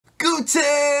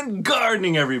Guten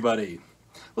gardening, everybody.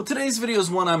 Well, today's video is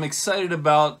one I'm excited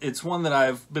about. It's one that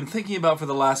I've been thinking about for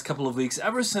the last couple of weeks,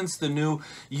 ever since the new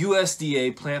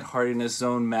USDA Plant Hardiness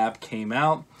Zone map came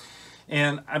out.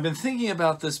 And I've been thinking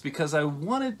about this because I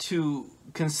wanted to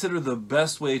consider the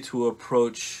best way to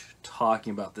approach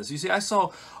talking about this. You see, I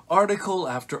saw article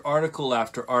after article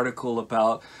after article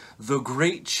about the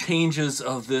great changes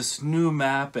of this new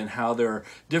map and how there are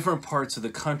different parts of the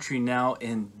country now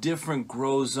in different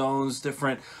grow zones,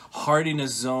 different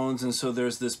hardiness zones, and so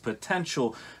there's this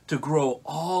potential to grow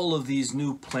all of these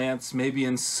new plants, maybe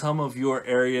in some of your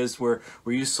areas where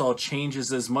you saw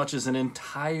changes as much as an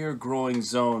entire growing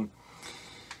zone.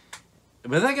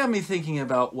 But that got me thinking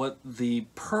about what the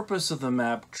purpose of the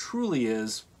map truly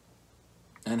is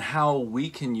and how we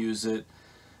can use it,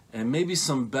 and maybe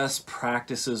some best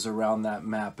practices around that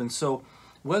map. And so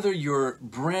whether you're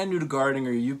brand new to gardening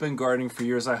or you've been gardening for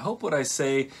years, I hope what I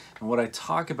say and what I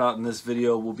talk about in this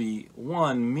video will be,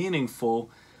 one,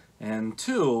 meaningful, and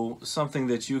two, something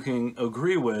that you can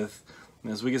agree with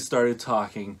as we get started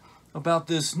talking about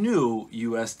this new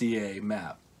USDA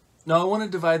map. Now, I want to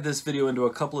divide this video into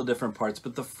a couple of different parts,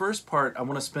 but the first part, I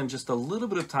want to spend just a little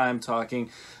bit of time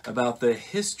talking about the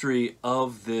history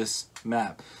of this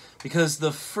map. Because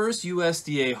the first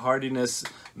USDA Hardiness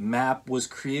map was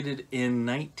created in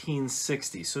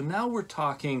 1960. So now we're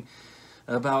talking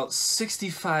about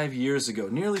 65 years ago,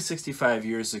 nearly 65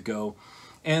 years ago.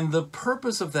 And the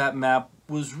purpose of that map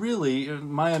was really,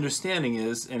 my understanding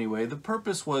is anyway, the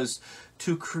purpose was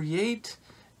to create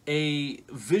a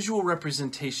visual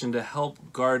representation to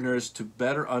help gardeners to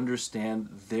better understand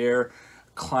their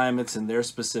climates in their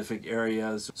specific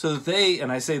areas, so that they,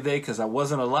 and I say they because I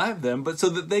wasn't alive then, but so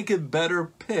that they could better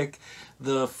pick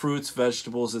the fruits,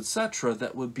 vegetables, etc.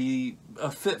 that would be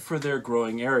a fit for their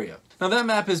growing area. Now, that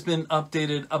map has been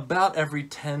updated about every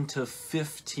 10 to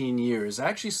 15 years. I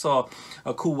actually saw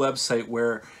a cool website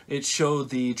where it showed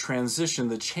the transition,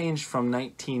 the change from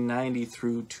 1990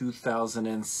 through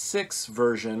 2006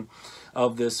 version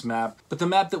of this map. But the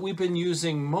map that we've been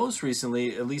using most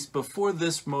recently, at least before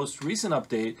this most recent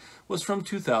update, was from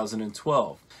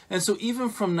 2012. And so even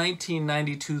from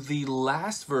 1990 to the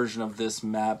last version of this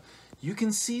map, you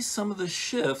can see some of the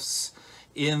shifts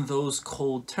in those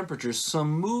cold temperatures,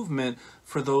 some movement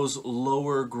for those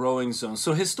lower growing zones.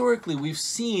 So historically, we've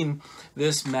seen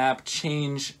this map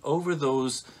change over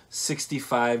those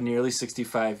nearly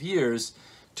 65 years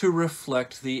to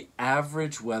reflect the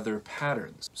average weather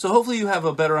patterns. So hopefully you have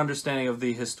a better understanding of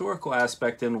the historical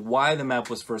aspect and why the map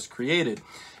was first created.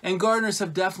 And gardeners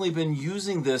have definitely been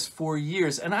using this for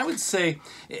years. And I would say,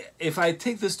 if I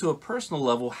take this to a personal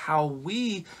level, how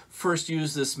we first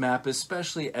used this map,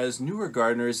 especially as newer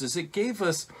gardeners, is it gave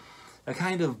us a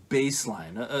kind of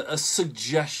baseline, a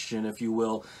suggestion, if you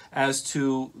will, as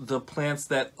to the plants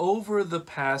that over the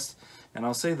past, and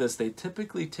I'll say this, they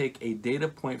typically take a data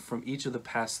point from each of the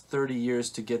past 30 years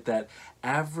to get that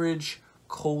average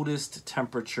coldest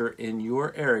temperature in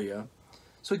your area.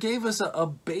 So it gave us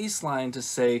a baseline to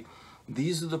say,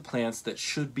 these are the plants that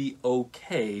should be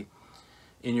okay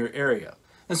in your area.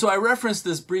 And so I referenced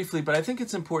this briefly, but I think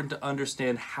it's important to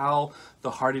understand how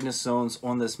the hardiness zones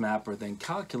on this map are then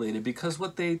calculated, because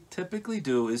what they typically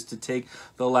do is to take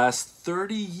the last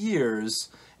 30 years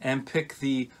and pick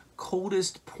the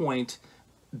coldest point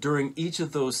during each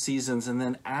of those seasons and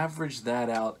then average that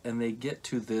out, and they get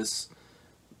to this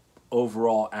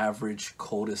overall average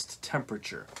coldest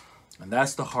temperature. And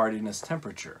that's the hardiness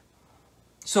temperature.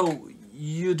 So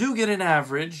you do get an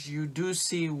average, you do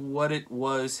see what it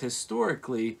was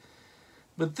historically,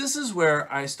 but this is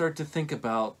where I start to think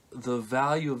about the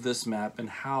value of this map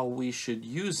and how we should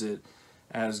use it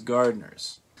as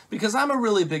gardeners. Because I'm a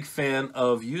really big fan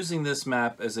of using this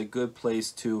map as a good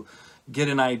place to get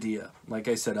an idea, like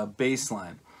I said, a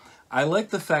baseline. I like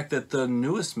the fact that the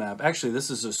newest map, actually this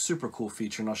is a super cool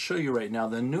feature and I'll show you right now,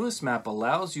 the newest map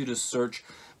allows you to search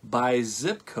by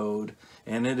zip code,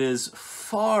 and it is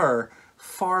far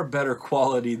better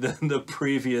quality than the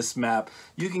previous map.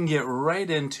 You can get right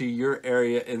into your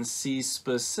area and see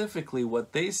specifically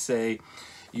what they say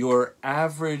your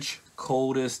average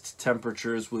coldest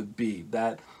temperatures would be,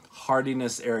 that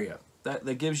hardiness area.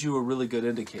 That gives you a really good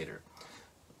indicator.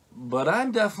 But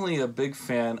I'm definitely a big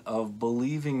fan of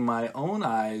believing my own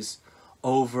eyes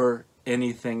over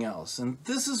anything else. And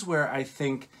this is where I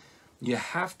think you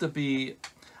have to be,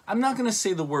 I'm not going to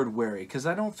say the word wary, because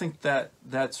I don't think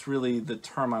that's really the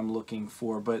term I'm looking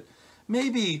for, but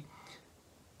maybe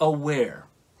aware.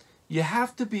 You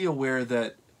have to be aware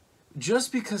that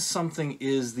just because something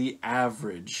is the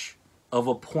average of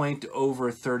a point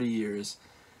over 30 years,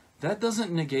 that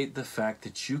doesn't negate the fact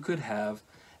that you could have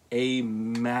a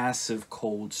massive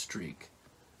cold streak.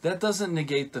 That doesn't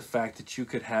negate the fact that you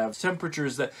could have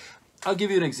temperatures that, I'll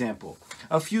give you an example.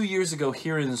 A few years ago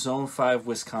here in Zone 5,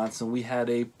 Wisconsin, we had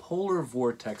a polar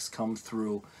vortex come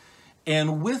through.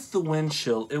 And with the wind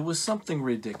chill, it was something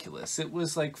ridiculous. It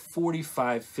was like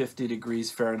 45, 50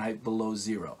 degrees Fahrenheit below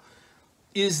zero.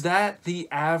 Is that the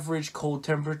average cold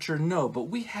temperature? No, but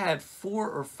we had 4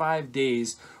 or 5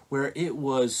 days where it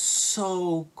was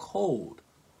so cold.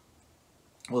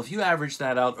 Well, if you average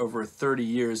that out over 30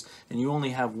 years and you only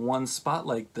have one spot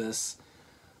like this,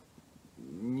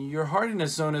 your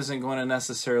hardiness zone isn't going to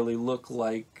necessarily look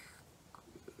like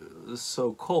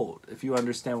so cold, if you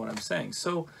understand what I'm saying.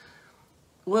 So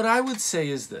what I would say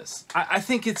is this. I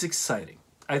think it's exciting.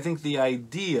 I think the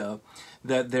idea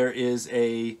that there is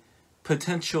a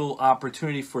potential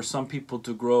opportunity for some people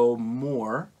to grow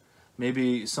more,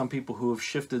 maybe some people who have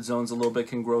shifted zones a little bit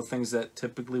can grow things that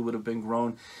typically would have been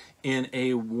grown in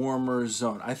a warmer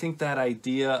zone. I think that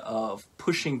idea of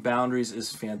pushing boundaries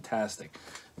is fantastic.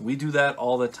 We do that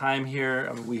all the time here.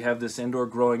 I mean, we have this indoor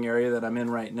growing area that I'm in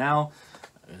right now.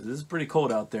 This is pretty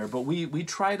cold out there, but we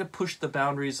try to push the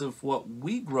boundaries of what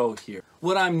we grow here.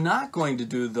 What I'm not going to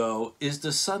do, though, is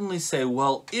to suddenly say,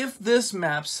 well, if this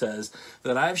map says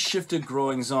that I've shifted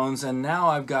growing zones and now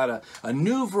I've got a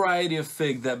new variety of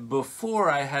fig that before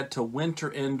I had to winter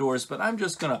indoors, but I'm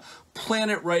just going to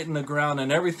plant it right in the ground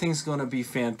and everything's going to be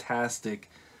fantastic.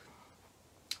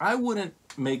 I wouldn't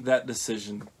make that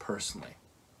decision personally.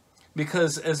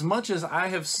 Because as much as I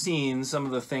have seen some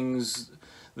of the things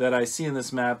that I see in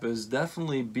this map is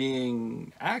definitely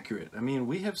being accurate. I mean,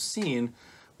 we have seen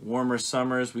warmer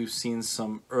summers, we've seen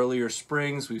some earlier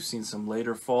springs, we've seen some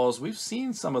later falls, we've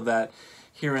seen some of that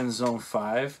here in Zone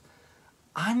 5.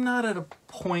 I'm not at a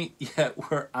point yet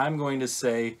where I'm going to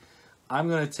say, I'm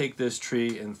going to take this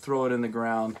tree and throw it in the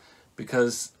ground,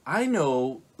 because I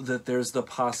know that there's the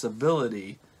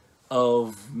possibility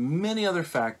of many other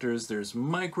factors. There's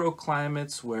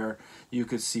microclimates where you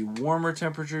could see warmer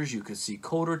temperatures, you could see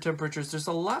colder temperatures. There's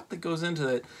a lot that goes into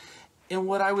it. And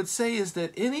what I would say is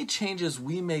that any changes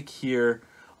we make here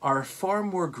are far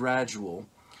more gradual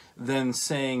than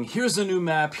saying, here's a new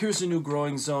map, here's a new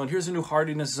growing zone, here's a new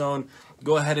hardiness zone,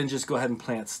 go ahead and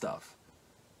plant stuff.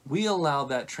 We allow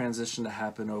that transition to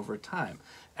happen over time.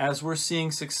 As we're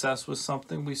seeing success with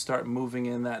something, we start moving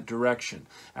in that direction.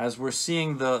 As we're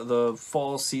seeing the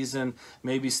fall season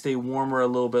maybe stay warmer a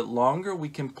little bit longer, we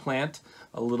can plant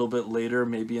a little bit later,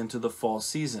 maybe into the fall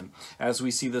season. As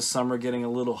we see the summer getting a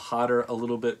little hotter a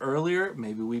little bit earlier,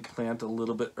 maybe we plant a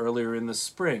little bit earlier in the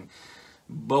spring.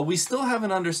 But we still have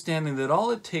an understanding that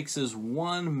all it takes is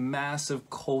one massive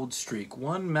cold streak,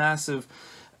 one massive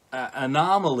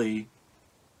anomaly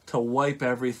to wipe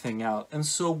everything out. And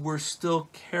so we're still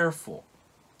careful.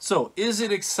 So is it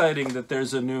exciting that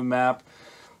there's a new map?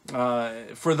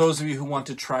 For those of you who want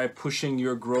to try pushing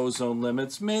your grow zone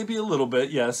limits, maybe a little bit,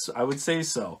 yes, I would say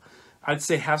so. I'd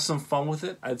say have some fun with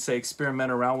it. I'd say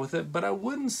experiment around with it, but I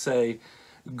wouldn't say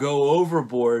go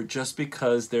overboard just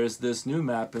because there's this new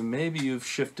map and maybe you've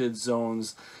shifted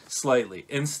zones slightly.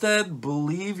 Instead,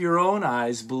 believe your own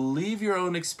eyes, believe your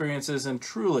own experiences, and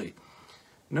truly,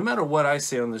 no matter what I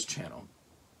say on this channel,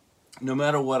 no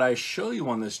matter what I show you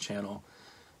on this channel,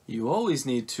 you always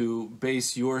need to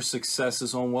base your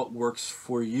successes on what works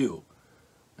for you.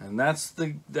 And that's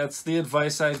the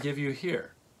advice I'd give you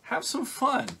here. Have some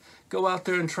fun. Go out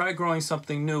there and try growing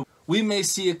something new. We may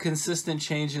see a consistent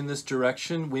change in this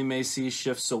direction. We may see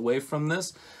shifts away from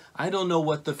this. I don't know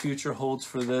what the future holds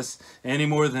for this any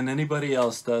more than anybody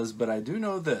else does, but I do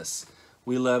know this.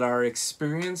 We let our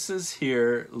experiences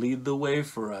here lead the way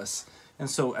for us. And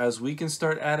so as we can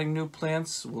start adding new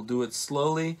plants, we'll do it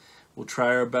slowly. We'll try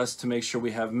our best to make sure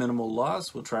we have minimal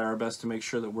loss. We'll try our best to make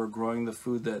sure that we're growing the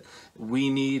food that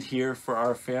we need here for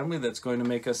our family, that's going to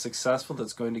make us successful,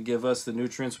 that's going to give us the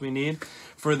nutrients we need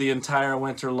for the entire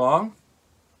winter long.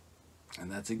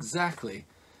 And that's exactly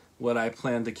what I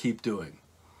plan to keep doing.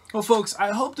 Well, folks,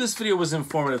 I hope this video was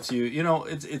informative to you. You know,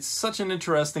 it's such an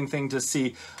interesting thing to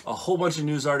see a whole bunch of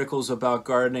news articles about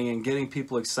gardening and getting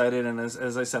people excited. And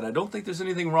as I said, I don't think there's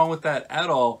anything wrong with that at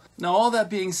all. Now, all that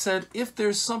being said, if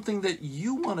there's something that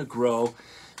you want to grow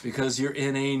because you're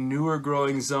in a newer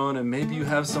growing zone and maybe you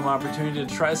have some opportunity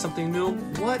to try something new,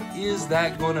 what is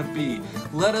that going to be?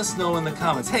 Let us know in the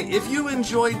comments. Hey, if you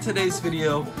enjoyed today's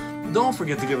video, don't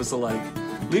forget to give us a like.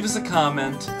 Leave us a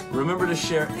comment, remember to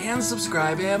share and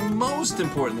subscribe, and most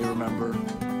importantly, remember,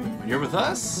 when you're with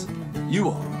us, you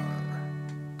are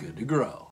good to grow.